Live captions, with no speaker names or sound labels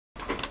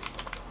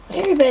Hey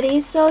everybody,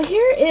 so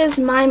here is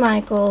my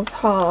Michaels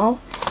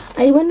haul.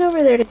 I went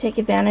over there to take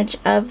advantage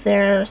of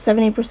their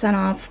 70%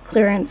 off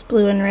clearance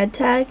blue and red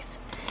tags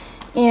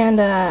and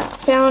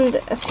found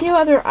a few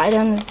other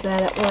items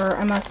that were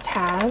a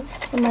must-have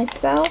for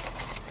myself.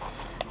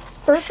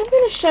 First, I'm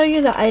going to show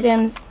you the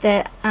items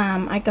that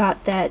I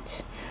got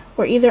that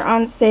were either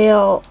on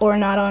sale or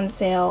not on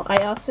sale. I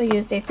also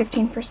used a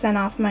 15%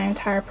 off my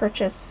entire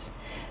purchase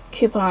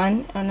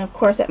coupon, and of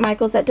course at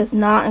Michaels that does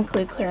not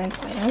include clearance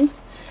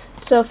items.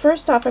 So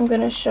first off, I'm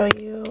going to show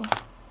you,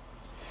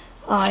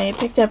 I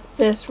picked up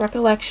this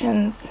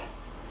Recollections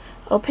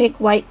opaque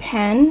white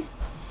pen,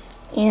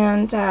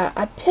 and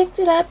I picked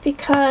it up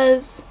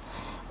because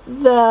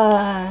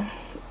the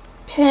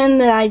pen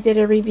that I did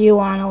a review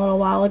on a little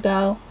while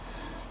ago,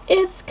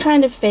 it's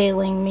kind of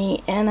failing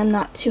me and I'm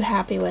not too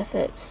happy with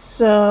it.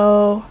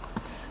 So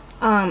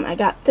I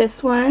got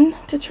this one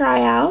to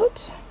try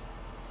out,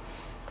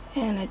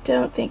 and I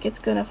don't think it's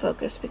going to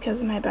focus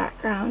because of my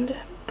background,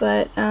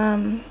 but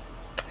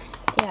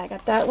yeah, I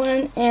got that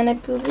one, and I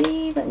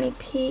believe, let me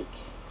peek,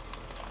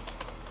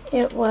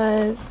 it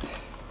was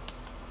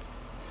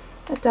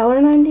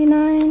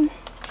 $1.99.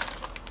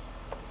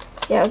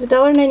 Yeah, it was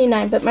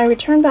 $1.99, but my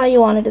return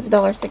value on it is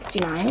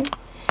 $1.69.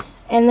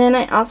 And then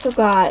I also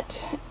got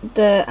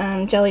the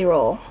Jelly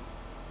Roll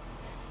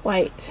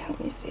white. Let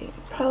me see,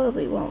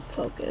 probably won't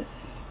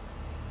focus.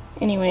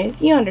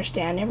 Anyways, you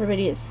understand,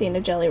 everybody is seeing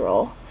a Jelly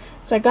Roll.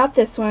 So I got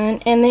this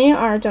one, and they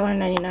are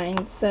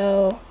 $1.99,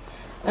 so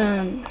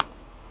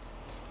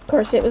of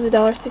course it was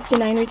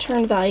 $1.69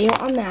 return value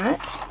on that.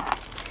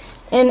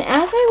 And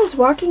as I was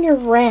walking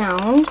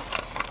around,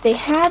 they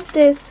had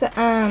this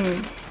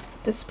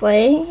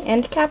display,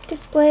 end cap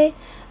display,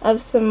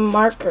 of some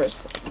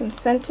markers, some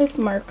scented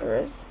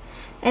markers,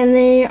 and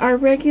they are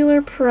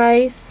regular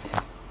price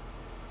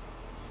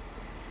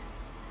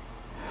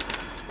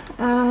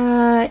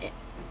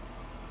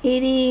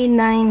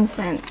 89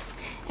 cents,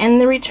 and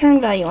the return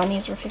value on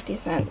these were 50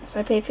 cents. So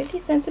I paid 50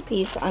 cents a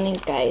piece on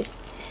these guys.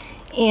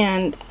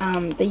 And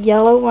the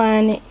yellow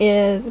one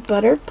is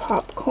buttered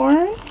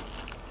popcorn.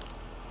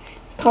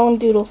 Call them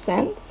Doodle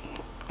Scents,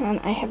 and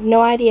I have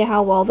no idea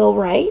how well they'll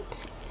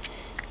write.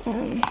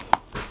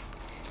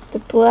 The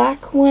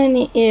black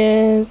one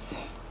is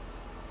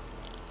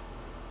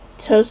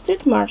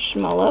toasted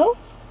marshmallow.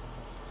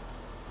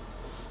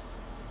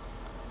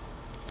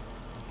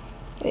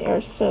 They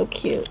are so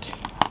cute.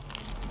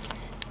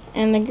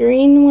 And the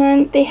green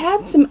one, they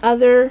had some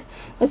other,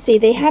 let's see,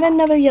 they had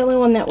another yellow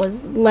one that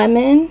was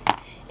lemon,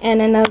 and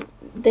another,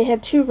 they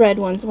had two red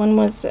ones. One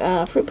was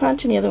fruit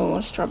punch and the other one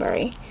was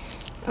strawberry.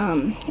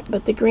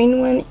 But the green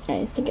one,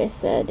 I think I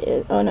said,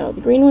 is, oh no, the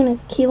green one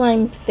is key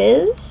lime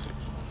fizz.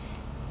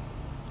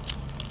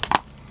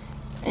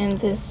 And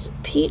this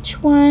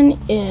peach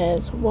one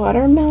is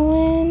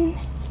watermelon.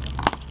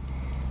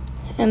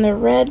 And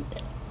the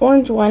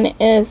orange one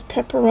is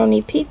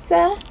pepperoni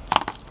pizza.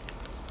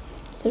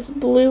 This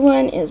blue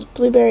one is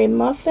blueberry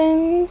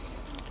muffins.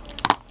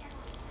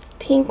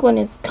 Pink one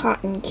is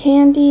cotton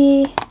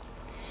candy.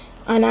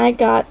 And I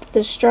got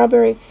the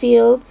Strawberry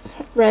Fields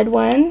red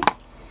one.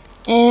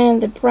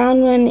 And the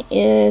brown one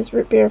is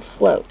root beer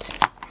float.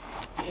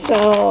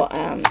 So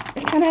I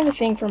kind of have a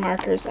thing for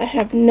markers. I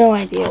have no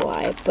idea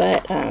why,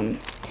 but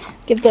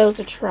give those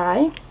a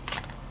try.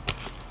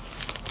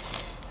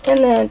 And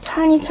the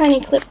tiny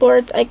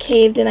clipboards, I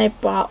caved and I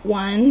bought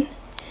one.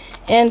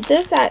 And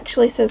this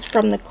actually says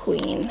From the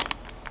Queen.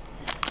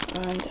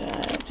 And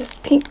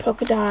just pink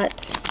polka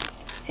dot.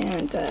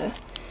 And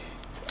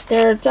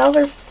they're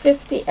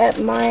 $1.50 at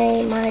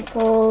my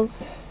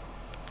Michaels.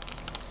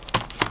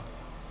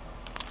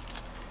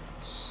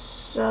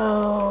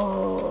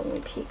 So let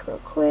me peek real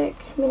quick.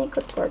 Mini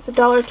clipboards,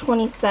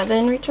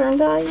 $1.27 return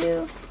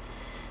value.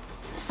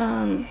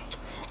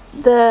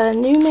 The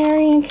new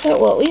Mary & Co,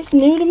 well, at least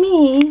new to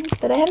me,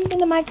 but I haven't been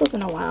to Michaels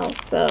in a while.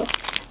 So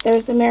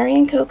there's a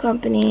Mary & Co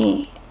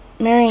company,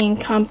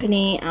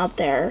 out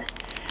there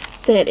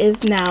that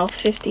is now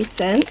 50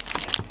 cents.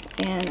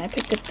 And I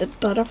picked up the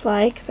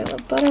butterfly because I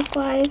love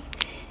butterflies.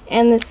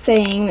 And the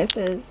saying that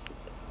says,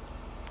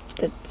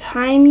 the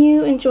time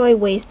you enjoy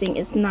wasting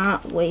is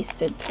not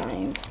wasted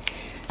time.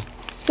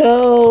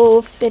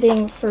 So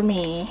fitting for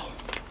me.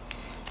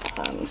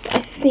 I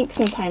think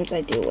sometimes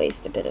I do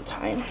waste a bit of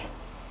time.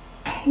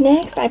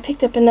 Next, I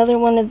picked up another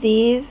one of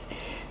these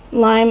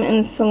lime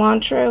and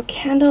cilantro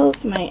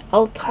candles, my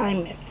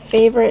all-time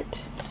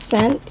favorite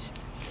scent,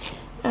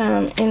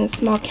 in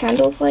small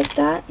candles like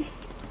that.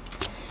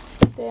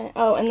 Then,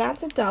 oh, and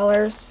that's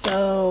 $1,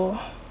 so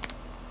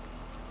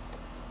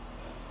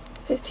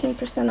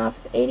 15% off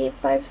is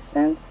 85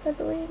 cents, I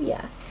believe.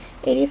 Yeah,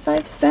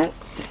 85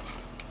 cents.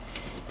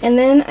 And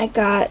then I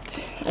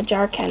got a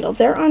jar candle.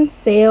 They're on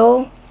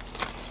sale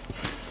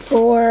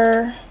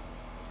for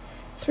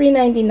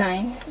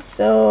 $3.99.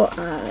 So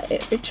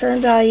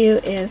return value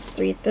is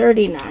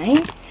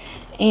 $3.39.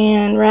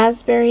 And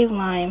raspberry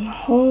lime.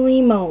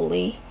 Holy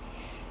moly.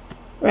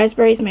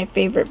 Raspberry is my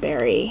favorite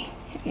berry.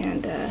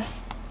 And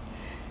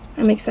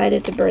I'm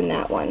excited to burn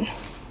that one.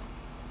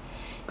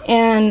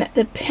 And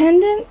the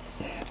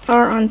pendants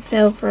are on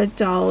sale for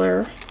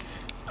 $1.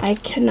 I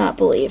cannot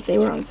believe they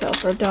were on sale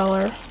for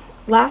 $1.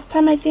 Last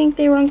time I think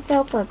they were on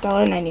sale for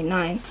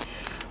 $1.99.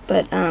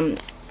 But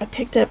I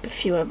picked up a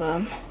few of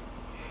them.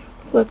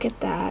 Look at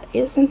that.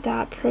 Isn't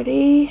that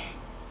pretty?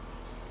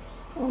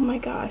 Oh my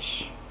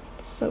gosh.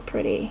 So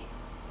pretty.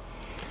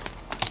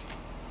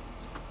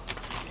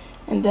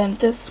 And then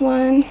this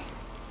one,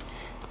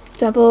 it's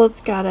double.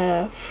 It's got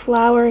a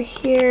flower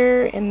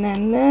here, and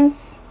then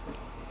this.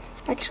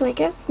 Actually, I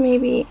guess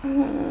maybe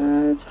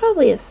it's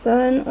probably a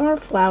sun or a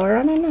flower.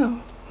 I don't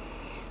know.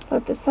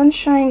 Let the sun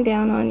shine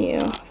down on you. I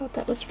thought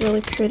that was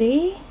really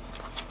pretty.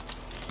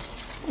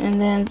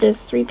 And then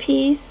this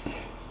 3-piece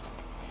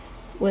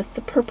with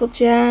the purple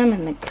gem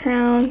and the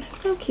crown.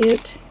 So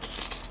cute.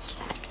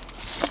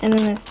 And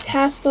then this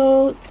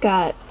tassel. It's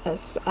got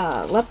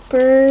a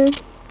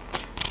leopard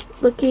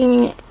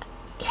looking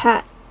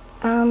cat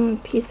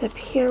piece up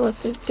here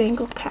with this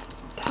dangle cat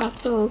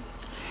tassels.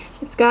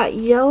 It's got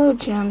yellow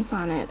gems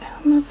on it. I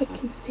don't know if I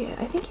can see it.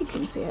 I think you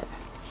can see it.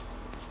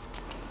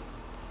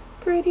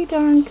 Pretty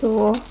darn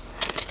cool.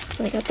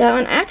 So I got that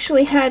one. I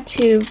actually had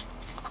to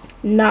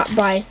not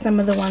buy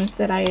some of the ones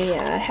that I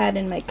had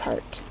in my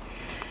cart.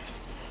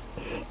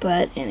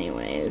 But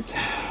anyways,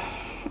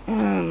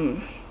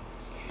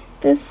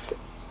 this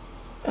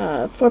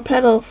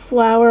 4-petal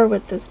flower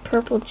with this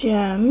purple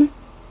gem.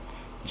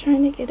 I'm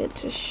trying to get it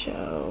to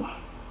show.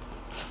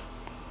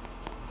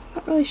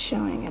 Not really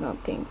showing, I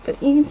don't think,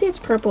 but you can see it's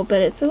purple,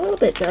 but it's a little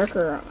bit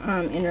darker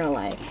in real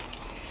life.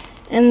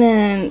 And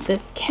then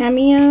this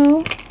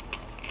cameo.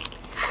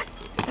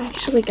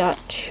 Actually got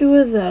 2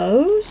 of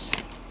those.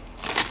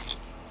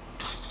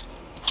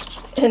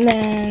 And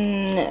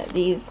then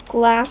these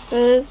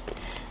glasses.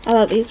 I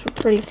thought these were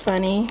pretty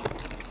funny,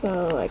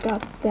 so I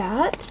got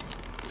that.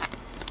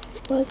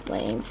 It was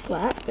laying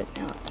flat, but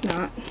now it's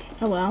not.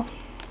 Oh well.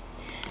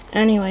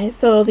 Anyway,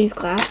 so these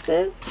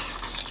glasses.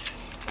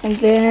 And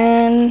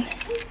then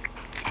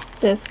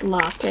this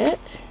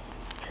locket.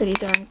 Pretty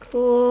darn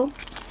cool.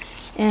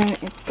 And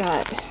it's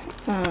got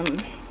a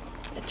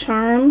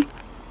charm.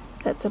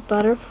 That's a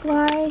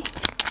butterfly.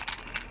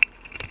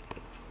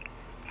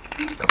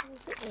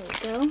 Close it. There we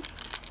go.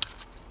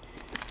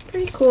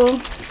 Pretty cool.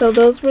 So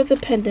those were the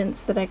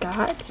pendants that I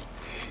got.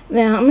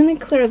 Now I'm going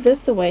to clear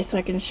this away so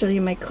I can show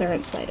you my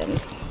clearance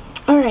items.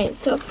 Alright,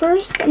 so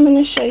first I'm going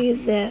to show you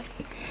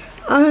this.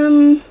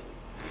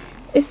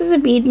 This is a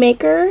bead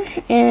maker,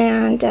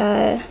 and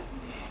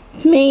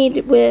it's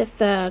made with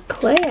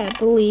clay, I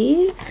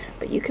believe.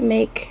 But you can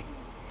make,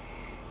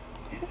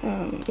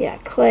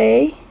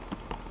 clay,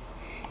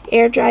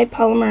 air dry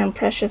polymer, and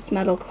precious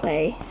metal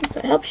clay. So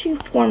it helps you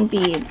form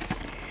beads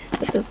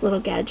with this little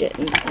gadget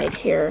inside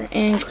here.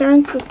 And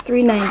clearance was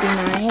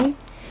 $3.99.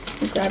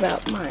 Grab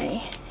out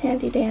my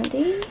handy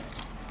dandy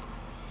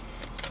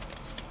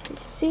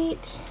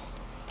receipt.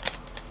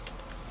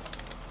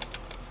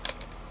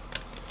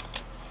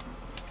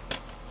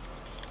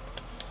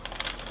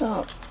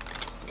 So,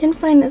 didn't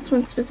find this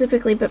one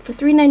specifically, but for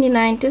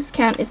 $3.99,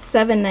 discount is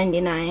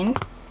 $7.99.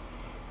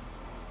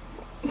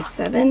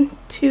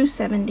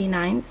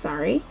 $2.79,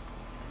 sorry.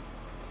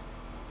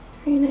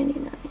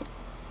 $3.99.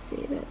 Let's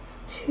see, that's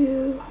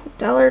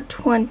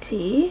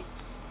 $1.20.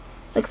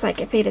 Looks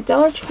like I paid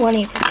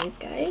 $1.20 for these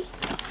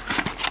guys.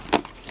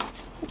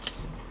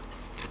 Oops.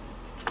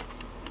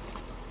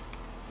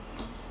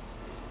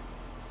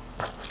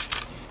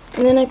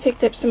 And then I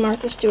picked up some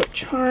Martha Stewart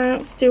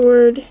charms.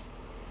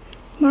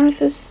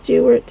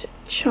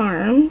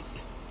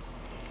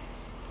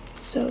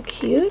 So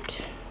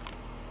cute.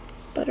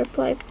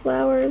 Butterfly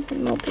flowers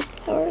and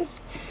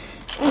multi-flowers.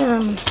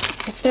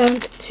 I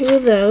found 2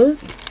 of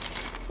those,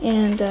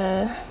 and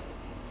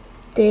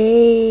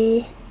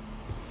they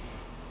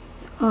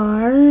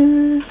are,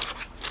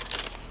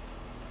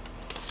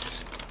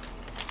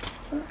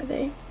 where are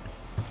they?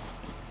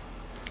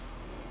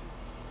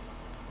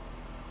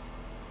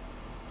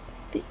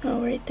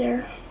 Oh, right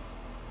there.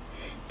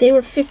 They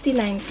were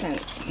 59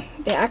 cents.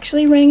 They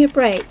actually rang up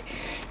right.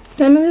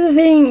 Some of the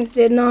things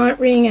did not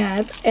ring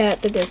up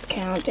at the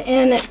discount,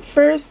 and at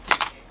first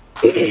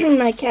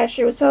my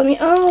cashier was telling me,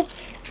 oh,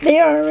 they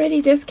are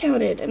already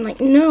discounted. I'm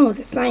like, no,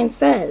 the sign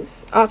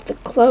says off the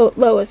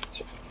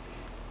lowest,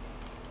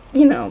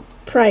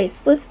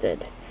 price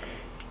listed.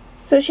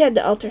 So she had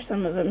to alter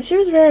some of them. She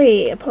was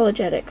very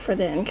apologetic for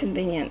the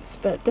inconvenience,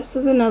 but this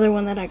is another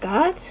one that I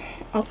got,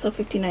 also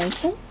 59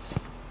 cents.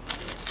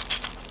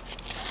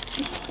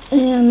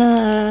 And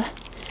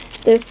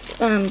this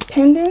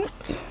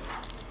pendant,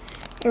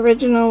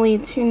 originally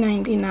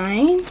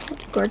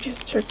 $2.99,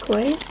 gorgeous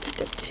turquoise.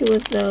 Got 2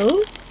 of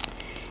those,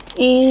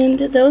 and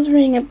those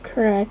rang up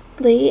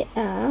correctly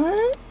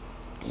at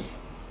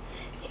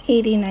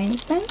 89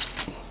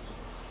 cents.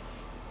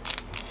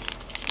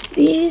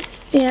 These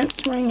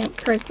stamps rang up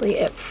correctly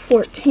at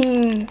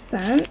 14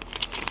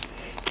 cents.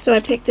 So I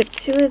picked up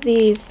 2 of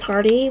these,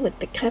 Party with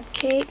the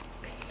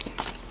cupcakes,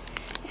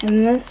 and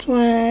this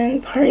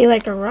one, Party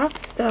Like a Rock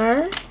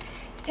Star,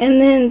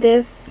 and then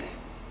this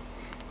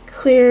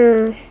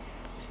clear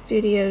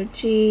Studio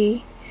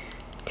G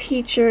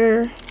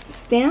teacher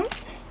stamp.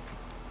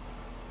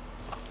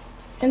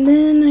 And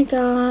then I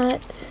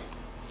got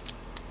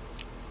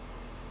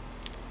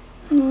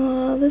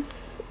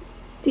this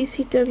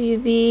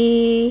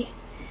DCWV.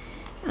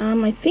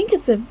 I think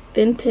it's a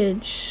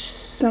vintage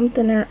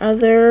something or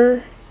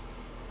other.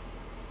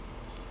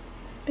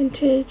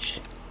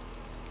 Vintage.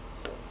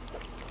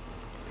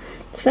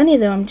 It's funny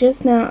though, I'm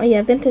just now, oh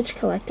yeah, vintage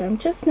collector. I'm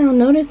just now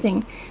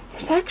noticing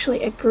there's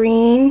actually a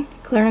green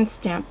clearance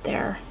stamp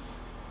there.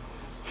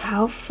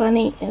 How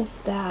funny is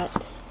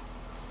that?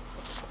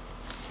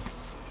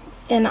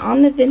 And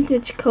on the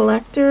vintage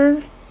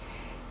collector,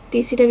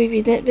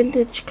 DCWV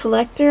vintage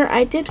collector,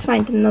 I did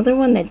find another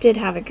one that did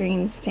have a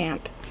green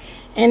stamp.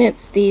 And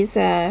it's these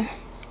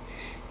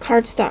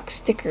cardstock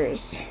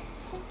stickers.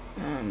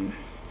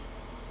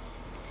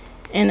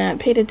 And I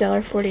paid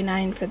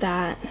 $1.49 for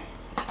that.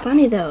 It's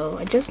funny though,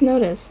 I just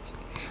noticed.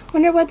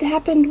 Wonder what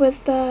happened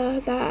with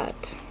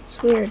that.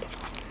 It's weird.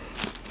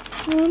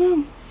 I don't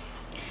know.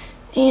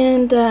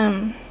 And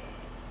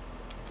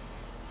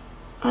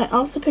I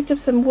also picked up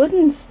some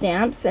wooden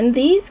stamps, and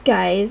these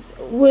guys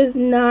were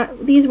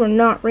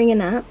not ringing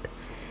up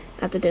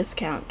at the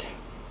discount.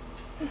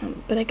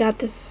 But I got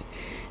this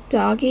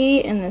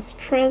doggy and this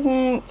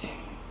present,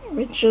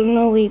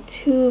 originally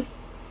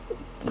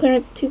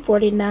clearance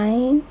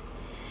 $2.49.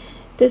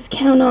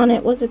 Discount on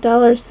it was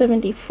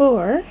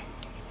 $1.74.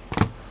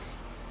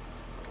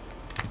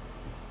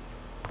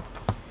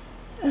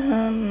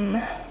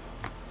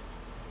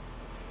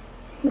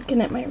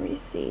 Looking at my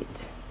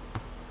receipt.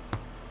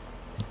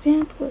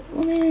 Stamp with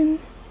woman.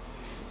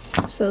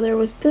 So there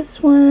was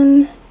this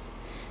one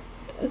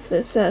with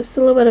this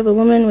silhouette of a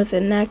woman with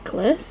a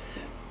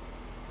necklace,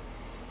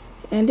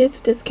 and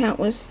its discount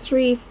was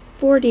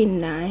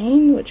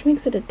 $3.49, which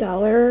makes it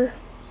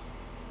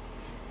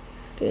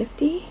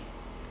 $1.50.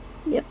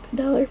 Yep,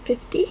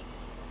 $1.50.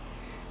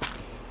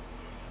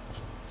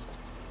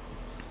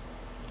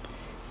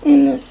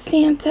 And the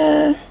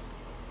Santa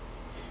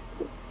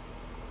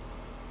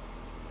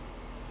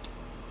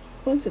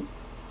was it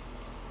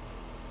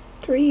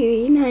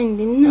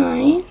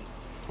 $3.99.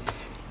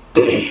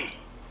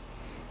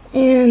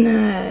 And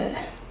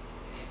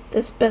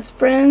this Best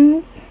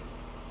Friends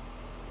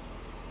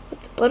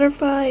with the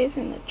butterflies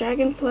and the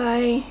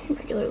dragonfly,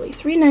 regularly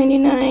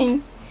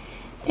 $3.99.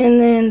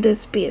 And then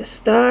this Be a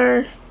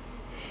Star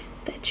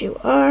That You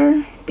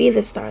Are, Be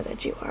the Star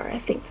That You Are. I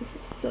think this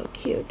is so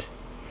cute.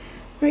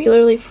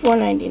 Regularly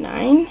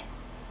 $4.99.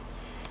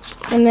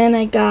 And then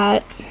I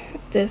got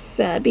this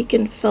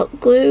Beacon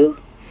Felt Glue.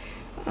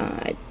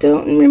 I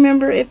don't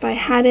remember if I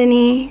had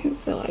any,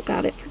 so I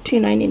got it for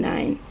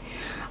 $2.99.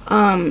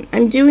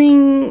 I'm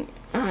doing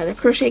the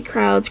Crochet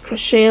Crowds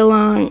Crochet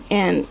Along,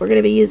 and we're going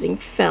to be using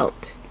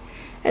felt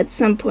at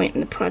some point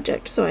in the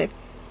project, so I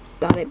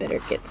thought I better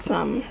get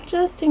some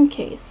just in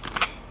case.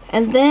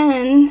 And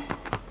then,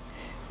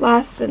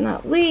 last but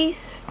not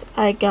least,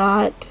 I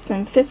got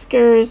some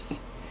Fiskars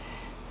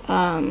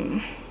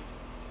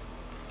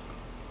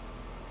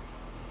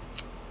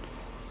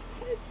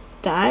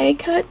die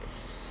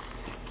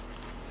cuts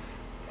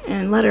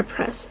and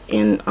letterpress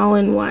all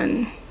in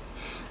one.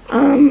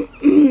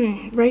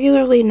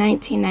 Regularly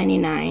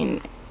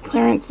 $19.99,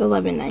 clearance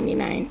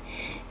 $11.99.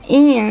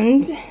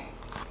 And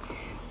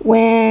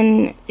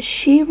when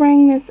she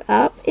rang this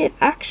up, it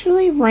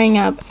actually rang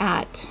up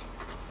at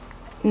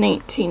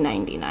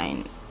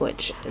 $19.99,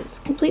 which is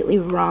completely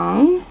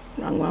wrong.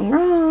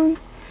 Wrong.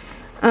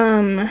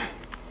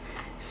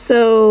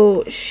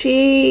 So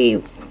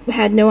she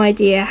had no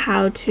idea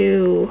how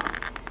to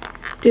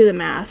do the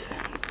math.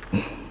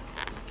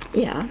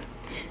 Yeah.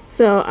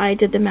 So I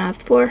did the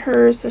math for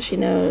her so she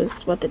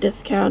knows what the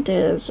discount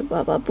is,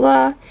 blah blah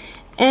blah.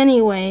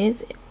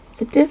 Anyways,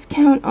 the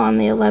discount on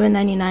the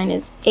 $11.99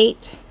 is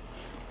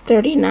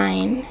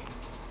 $8.39.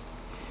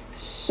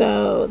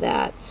 So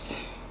that's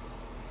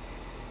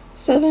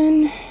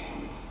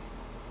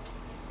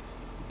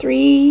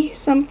 7.3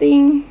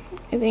 something,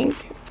 I think.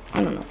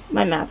 I don't know.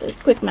 My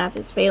quick math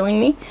is failing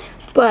me.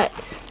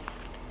 But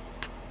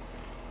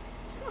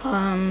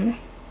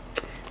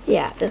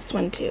yeah, this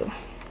one too.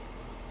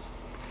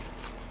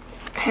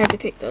 I had to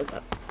pick those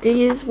up.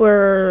 These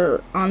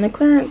were on the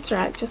clearance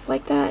rack just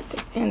like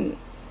that, and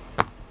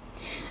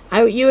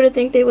you would have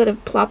think they would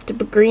have plopped a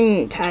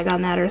green tag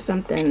on that or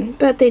something,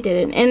 but they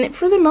didn't. And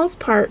for the most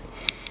part,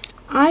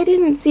 I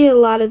didn't see a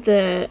lot of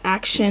the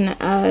action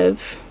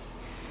of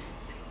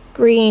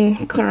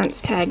green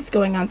clearance tags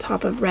going on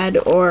top of red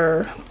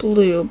or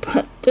blue,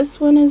 but this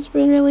one is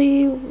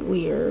really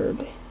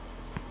weird.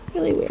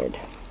 Really weird.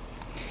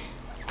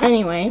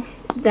 Anyway,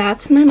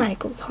 that's my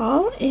Michaels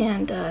haul,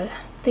 and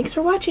thanks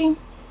for watching.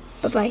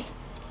 Bye-bye.